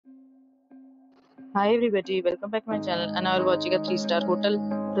Hi everybody, welcome back to my channel and now we're watching a 3-star hotel.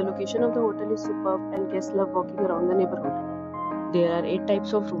 The location of the hotel is superb and guests love walking around the neighborhood. There are 8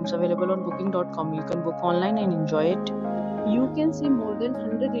 types of rooms available on booking.com. You can book online and enjoy it. You can see more than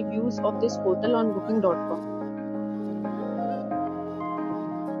 100 reviews of this hotel on booking.com.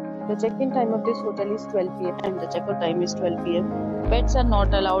 The check-in time of this hotel is 12 p.m. and the check-out time is 12 p.m. Pets are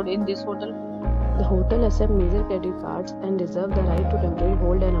not allowed in this hotel. The hotel accepts major credit cards and reserves the right to temporarily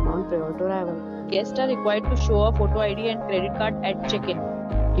hold an amount prior to arrival. Guests are required to show a photo ID and credit card at check-in.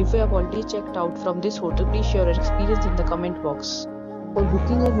 If you have already checked out from this hotel, please share your experience in the comment box. For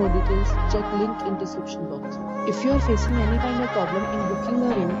booking or more details, check link in description box. If you are facing any kind of problem in booking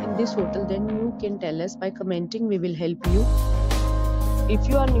a room in this hotel, then you can tell us by commenting. We will help you. If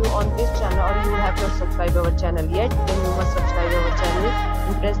you are new on this channel or you have not subscribed our channel yet, then you must subscribe our channel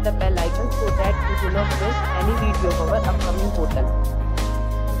and press the bell icon so that you do not miss any video of our upcoming hotel.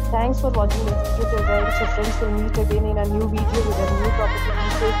 Thanks for watching this video till the end. So friends, will meet again in a new video with a new topic.